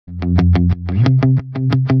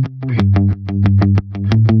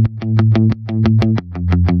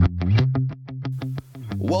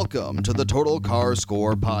Welcome to the Total Car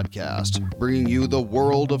Score podcast, bringing you the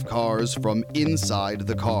world of cars from inside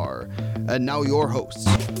the car. And now your hosts,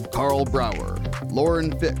 Carl Brower,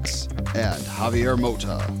 Lauren Fix, and Javier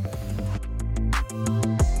Mota.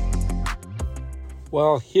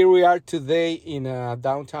 Well, here we are today in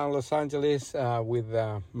downtown Los Angeles with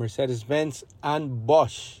Mercedes-Benz and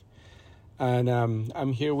Bosch. And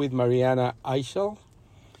I'm here with Mariana Eichel.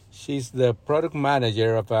 She's the product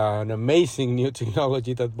manager of an amazing new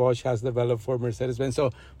technology that Bosch has developed for Mercedes-Benz.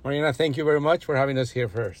 So, Mariana, thank you very much for having us here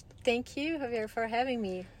first. Thank you, Javier, for having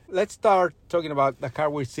me. Let's start talking about the car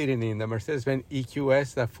we're sitting in, the Mercedes-Benz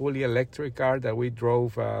EQS, the fully electric car that we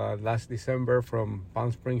drove last December from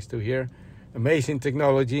Palm Springs to here. Amazing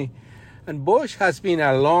technology. And Bosch has been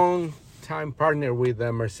a long-time partner with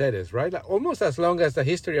Mercedes, right? Almost as long as the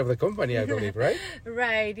history of the company, I believe, right?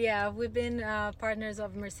 Right, yeah. We've been partners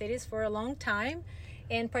of Mercedes for a long time.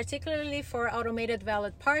 And particularly for automated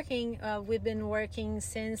valet parking, we've been working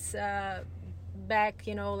since back,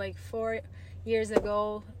 like 4 years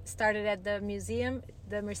ago. Started at the museum,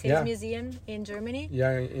 the Mercedes Museum in Germany.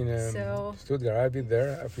 Yeah, in Stuttgart. I've been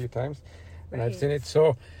there a few times and I've seen it.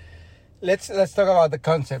 So let's talk about the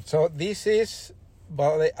concept. So this is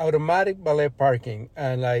automatic valet parking,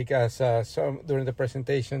 and as some during the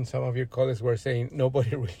presentation, some of your colleagues were saying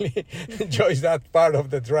nobody really enjoys that part of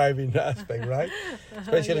the driving aspect, right?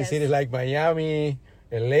 Especially cities like Miami,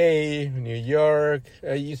 LA, New York.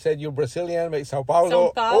 You said you're Brazilian, but Sao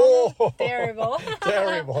Paulo. Oh, terrible.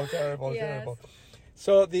 terrible.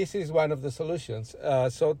 So this is one of the solutions.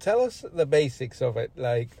 So tell us the basics of it.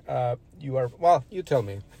 You tell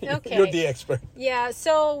me. Okay. You're the expert. Yeah,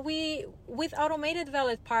 so with automated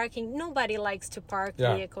valet parking, nobody likes to park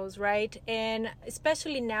vehicles, right? And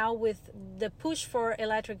especially now with the push for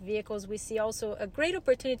electric vehicles, we see also a great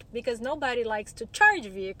opportunity because nobody likes to charge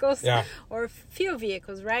vehicles or fuel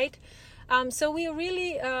vehicles, right? So we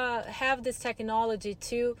really have this technology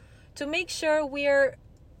to make sure we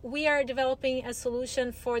are developing a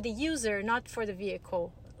solution for the user, not for the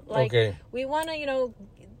vehicle. We want to,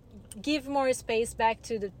 give more space back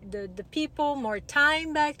to the people, more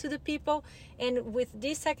time back to the people. And with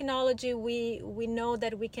this technology, we know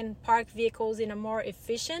that we can park vehicles in a more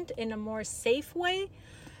efficient, in a more safe way.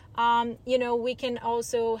 We can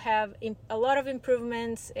also have a lot of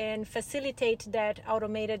improvements and facilitate that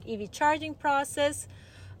automated EV charging process.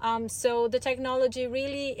 So the technology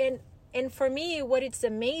really, and for me, what it's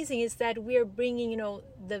amazing is that we're bringing,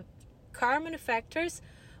 the car manufacturers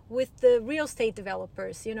with the real estate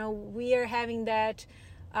developers. We are having that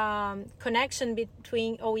connection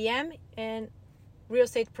between OEM and real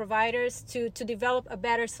estate providers to develop a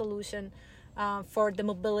better solution for the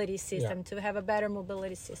mobility system, to have a better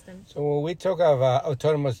mobility system. So when we talk of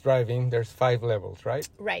autonomous driving, there's 5 levels, right?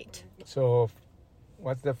 Right. So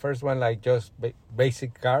what's the first one? Just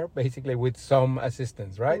basic car, basically with some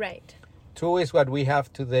assistance, right? Right. 2 is what we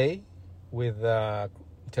have today with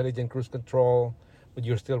intelligent cruise control, but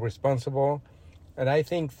you're still responsible. And I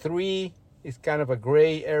think 3 is kind of a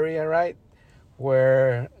gray area, right?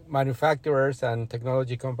 Where manufacturers and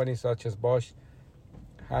technology companies such as Bosch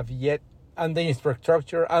have yet, and the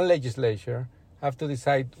infrastructure and legislature, have to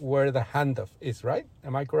decide where the handoff is, right?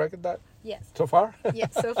 Am I correct at that? Yes. So far?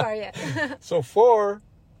 Yes, so far, yeah. So 4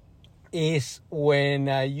 is when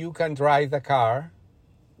you can drive the car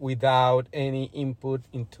without any input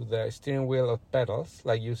into the steering wheel or pedals,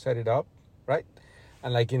 like you set it up, right?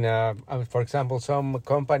 And for example, some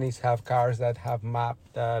companies have cars that have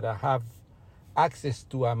have access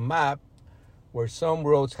to a map where some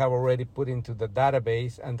roads have already put into the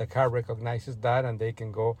database, and the car recognizes that, and they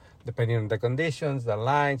can go depending on the conditions, the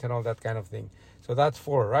lines, and all that kind of thing. So that's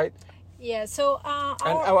 4, right? Yeah. So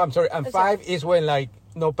I'm sorry. And 5 is when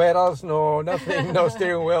no pedals, no nothing, no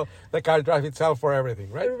steering wheel. The car drives itself for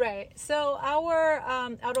everything, right? Right. So our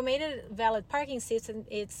automated valet parking system,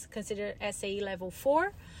 it's considered SAE level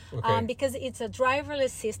 4, because it's a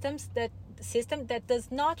driverless system that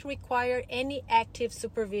does not require any active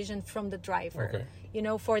supervision from the driver.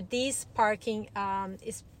 Okay. For this parking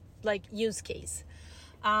is use case.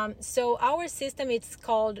 So our system,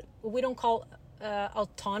 we don't call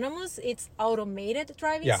autonomous, it's automated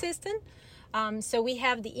driving system. So we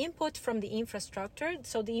have the input from the infrastructure.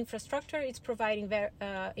 So the infrastructure is providing very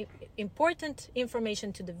important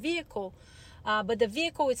information to the vehicle, but the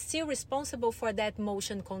vehicle is still responsible for that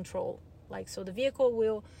motion control. So the vehicle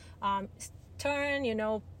will turn,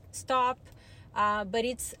 stop, But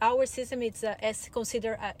it's our system. It's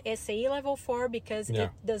considered a SAE level 4 because it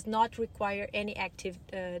does not require any active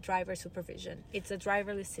driver supervision. It's a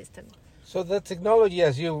driverless system. So the technology,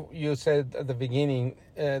 as you said at the beginning,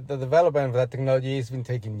 the development of that technology has been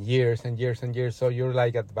taking years and years and years. So you're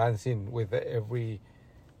like advancing with every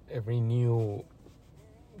new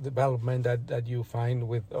development that you find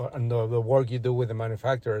with and the work you do with the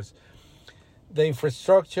manufacturers. The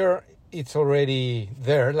infrastructure, it's already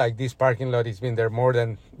there. Like this parking lot has been there more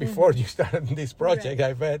than before you started this project,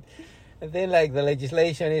 right. I bet. And then like the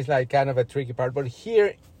legislation is like kind of a tricky part. But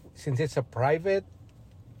here, since it's a private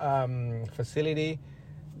facility,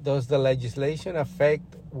 does the legislation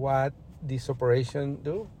affect what this operation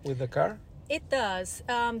do with the car? It does.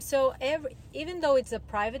 So even though it's a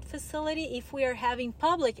private facility, if we are having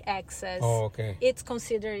public access, it's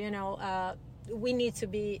considered, we need to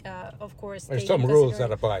be, of course, there's some rules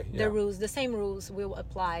that apply. The same rules will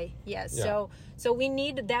apply. Yes. Yeah. So we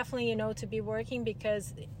need definitely, to be working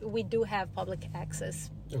because we do have public access.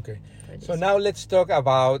 Okay. So now let's talk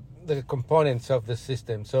about the components of the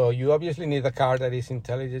system. So you obviously need a car that is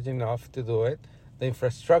intelligent enough to do it. The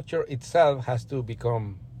infrastructure itself has to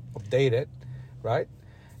become updated, right?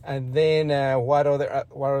 And then what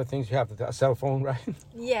other things you have? A cell phone, right?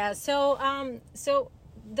 Yeah. So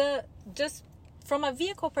just from a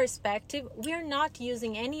vehicle perspective, we are not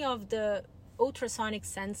using any of the ultrasonic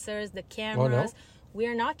sensors, the cameras. Oh, no? We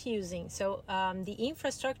are not using. So the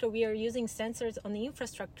infrastructure, we are using sensors on the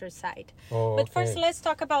infrastructure side. But first, let's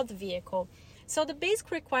talk about the vehicle. So the basic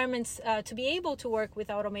requirements to be able to work with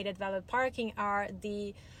automated valet parking are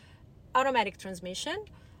the automatic transmission,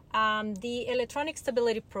 the electronic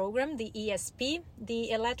stability program, the ESP,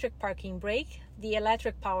 the electric parking brake, the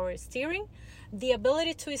electric power steering, the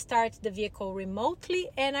ability to start the vehicle remotely,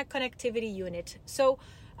 and a connectivity unit. So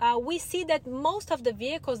we see that most of the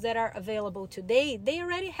vehicles that are available today, they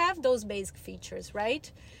already have those basic features,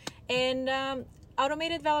 right? And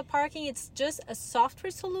automated valet parking, it's just a software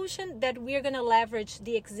solution that we're going to leverage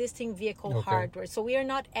the existing vehicle hardware. So we are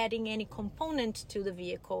not adding any component to the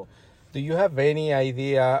vehicle. Do you have any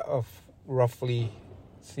idea of roughly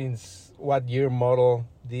since what year model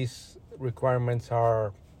these requirements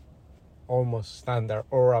are almost standard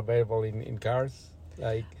or available in cars?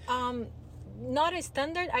 Like not a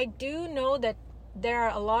standard. I do know that there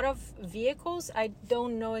are a lot of vehicles. I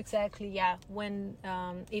don't know exactly when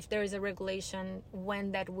if there is a regulation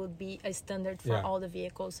when that would be a standard for all the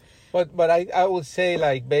vehicles. But I would say,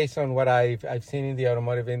 like, based on what I've seen in the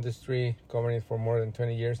automotive industry, covering it for more than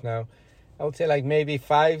 20 years now, I would say like maybe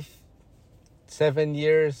 5-7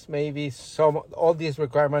 years, maybe all these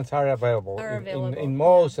requirements are available in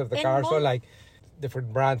most of the cars. So like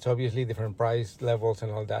different brands, obviously different price levels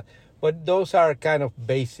and all that. But those are kind of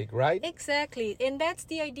basic, right? Exactly. And that's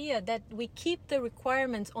the idea, that we keep the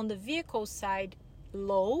requirements on the vehicle side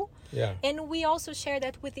low. Yeah. And we also share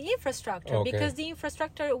that with the infrastructure because the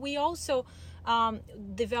infrastructure, we also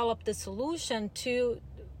develop the solution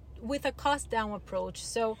with a cost down approach.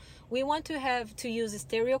 So we want to use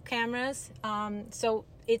stereo cameras. So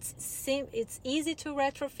it's easy to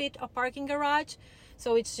retrofit a parking garage.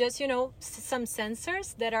 So it's just, some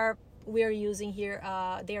sensors that we are using here.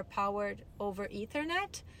 They are powered over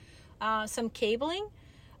Ethernet, some cabling.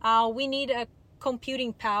 We need a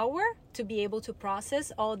computing power to be able to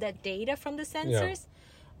process all that data from the sensors,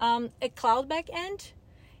 a cloud backend,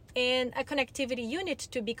 and a connectivity unit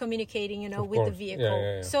to be communicating, with the vehicle.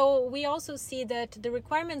 Yeah. So we also see that the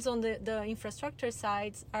requirements on the infrastructure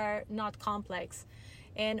sides are not complex.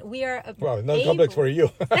 And we are not complex for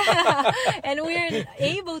you. And we are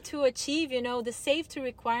able to achieve, the safety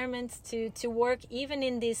requirements to work even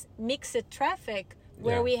in this mixed traffic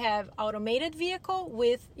where we have automated vehicle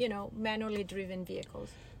with, manually driven vehicles.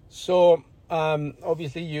 So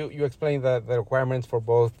obviously you explained the requirements for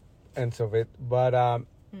both ends of it, but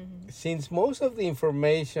since most of the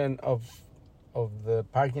information of the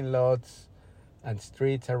parking lots and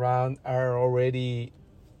streets around are already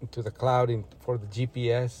to the cloud for the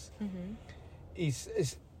GPS,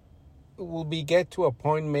 will we get to a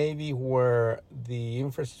point maybe where the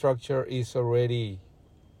infrastructure is already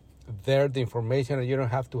there, the information, and you don't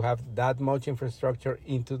have to have that much infrastructure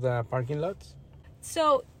into the parking lots?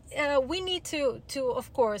 So we need to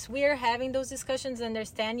of course, we are having those discussions,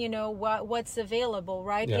 understand, what's available,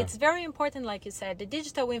 right? Yeah. It's very important, like you said, the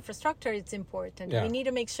digital infrastructure is important. Yeah. We need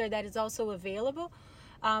to make sure that it's also available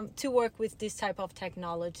to work with this type of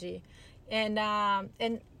technology. And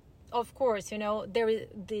of course,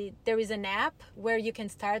 there is an app where you can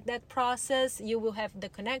start that process. You will have the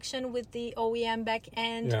connection with the OEM back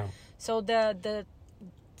end. Yeah. So the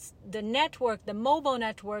it's the network, the mobile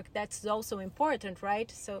network, that's also important, right?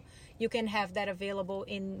 So you can have that available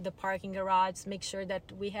in the parking garage. Make sure that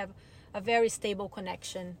we have a very stable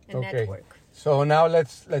connection and network. So now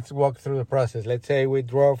let's walk through the process. Let's say we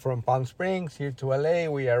drove from Palm Springs here to LA.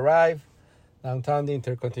 We arrive downtown. The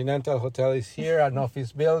Intercontinental Hotel is here, an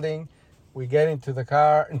office building. We get into the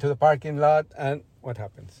car, into the parking lot, and what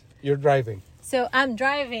happens? You're driving. So I'm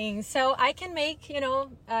driving. So I can make,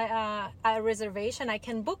 a reservation. I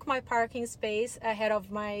can book my parking space ahead of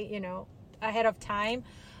time.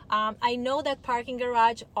 I know that parking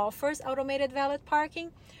garage offers automated valet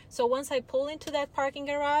parking. So once I pull into that parking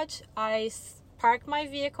garage, I park my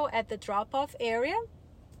vehicle at the drop-off area.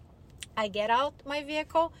 I get out my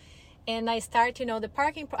vehicle and I start, the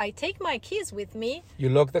parking. I take my keys with me. You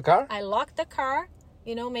lock the car? I lock the car,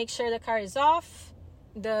 make sure the car is off.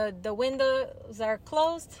 The windows are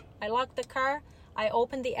closed. I lock the car. I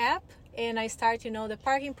open the app and I start, the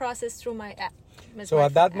parking process through my app. So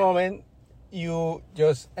at that moment, you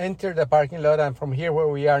just enter the parking lot, and from here where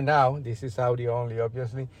we are now, this is audio only,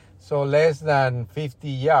 obviously, so less than 50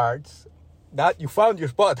 yards, that you found your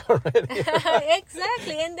spot already.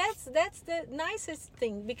 Exactly, and that's the nicest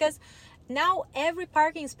thing, because now every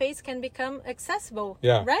parking space can become accessible,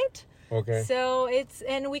 right? Okay. So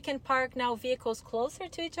and we can park now vehicles closer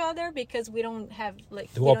to each other because we don't have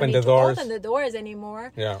to open the doors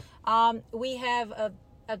anymore. Yeah. We have a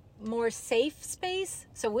more safe space.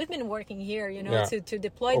 So we've been working here, to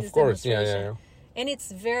deploy this demonstration. And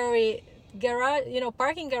it's very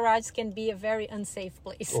parking garage can be a very unsafe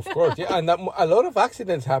place. Of course, yeah, and a lot of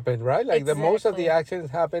accidents happen, right? Like most of the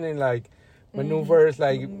accidents happen in maneuvers,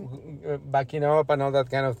 backing up and all that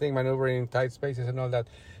kind of thing, maneuvering in tight spaces and all that.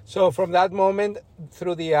 So from that moment,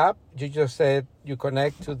 through the app, you just said you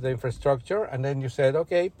connect to the infrastructure, and then you said,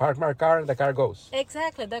 okay, park my car, and the car goes.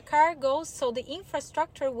 Exactly. The car goes, so the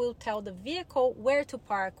infrastructure will tell the vehicle where to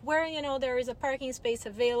park, where, there is a parking space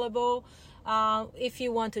available. If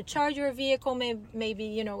you want to charge your vehicle,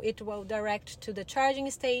 maybe, it will direct to the charging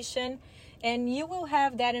station, and you will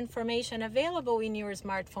have that information available in your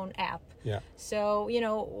smartphone app. Yeah. So,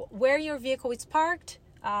 where your vehicle is parked,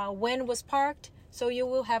 when was parked. So you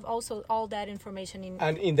will have also all that information in.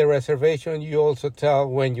 And in the reservation, you also tell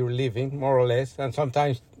when you're leaving, more or less. And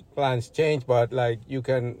sometimes plans change, but you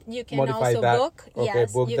can modify also that. book. Okay,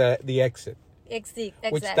 yes, book the exit. Exactly.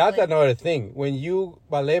 Which that's another thing. When you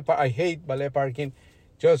I hate valet parking,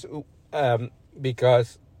 just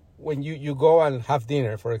because when you go and have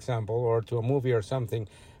dinner, for example, or to a movie or something,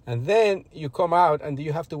 and then you come out and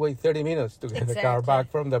you have to wait 30 minutes to get the car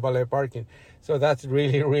back from the valet parking. So that's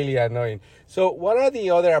really, really annoying. So what are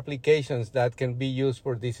the other applications that can be used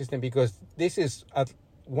for this system? Because this is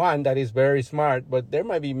one that is very smart, but there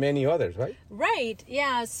might be many others, right? Right,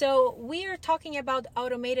 yeah. So we are talking about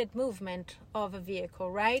automated movement of a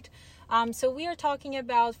vehicle, right? So we are talking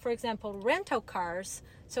about, for example, rental cars.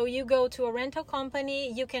 So you go to a rental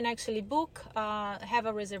company, you can actually book, have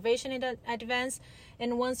a reservation in advance,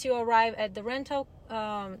 and once you arrive at the rental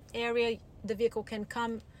area, the vehicle can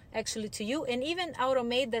come actually to you, and even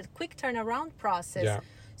automate that quick turnaround process. Yeah.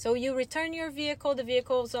 So you return your vehicle, the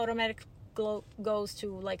vehicle's automatic goes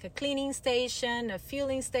to a cleaning station, a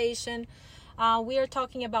fueling station. We are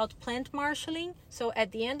talking about plant marshalling. So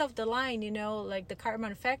at the end of the line, the car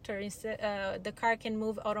manufacturer, the car can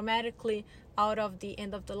move automatically out of the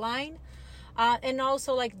end of the line. And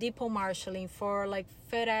also depot marshalling for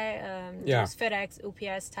FedEx,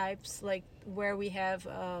 UPS types, where we have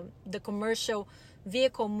the commercial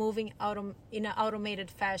vehicle moving in an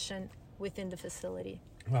automated fashion within the facility.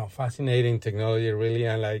 Wow, fascinating technology, really.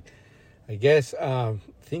 And I guess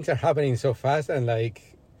things are happening so fast, and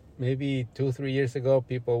maybe 2-3 years ago,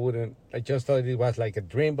 people wouldn't. I just thought it was a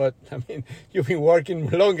dream, but I mean, you've been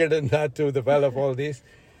working longer than that to develop all this.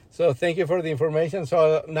 So thank you for the information.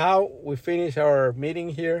 So now we finish our meeting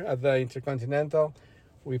here at the Intercontinental.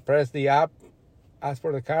 We press the app, ask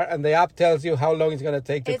for the car, and the app tells you how long it's going to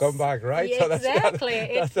take to come back, right? Yeah,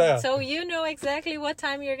 exactly. So you know exactly what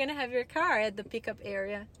time you're going to have your car at the pickup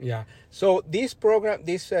area. Yeah. So this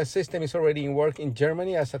system is already in work in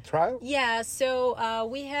Germany as a trial? Yeah. So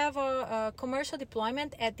we have a commercial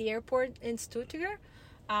deployment at the airport in Stuttgart.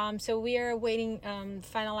 So we are waiting,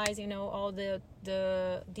 finalizing, all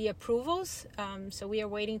the approvals. So we are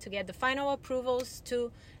waiting to get the final approvals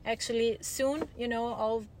to actually soon,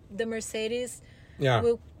 all the Mercedes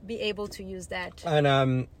will be able to use that.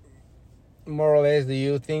 And more or less, do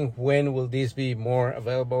you think when will this be more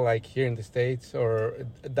available, here in the States? Or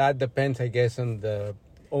that depends, I guess, on the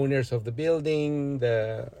owners of the building,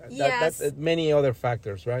 Yes. that many other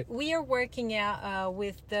factors, right? We are working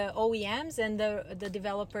with the OEMs and the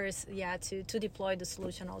developers, to deploy the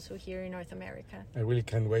solution also here in North America. I really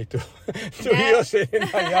can't wait to use it in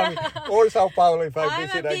Miami or Sao Paulo if I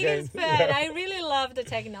visit again. I'm a biggest fan. Yeah. I really love the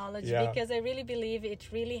technology Yeah. because I really believe it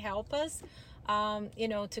really helps us,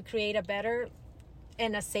 to create a better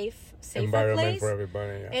and a safer Environment place for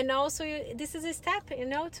everybody. Yeah. And also, this is a step,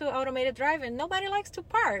 to automated driving. Nobody likes to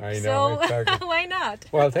park, I know, so exactly. why not?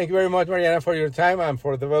 Well, thank you very much, Mariana, for your time and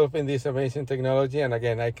for developing this amazing technology. And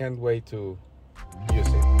again, I can't wait to use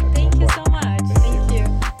it. Thank you so much. Thank you.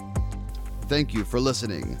 Thank you for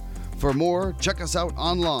listening. For more, check us out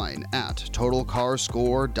online at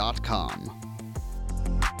totalcarscore.com.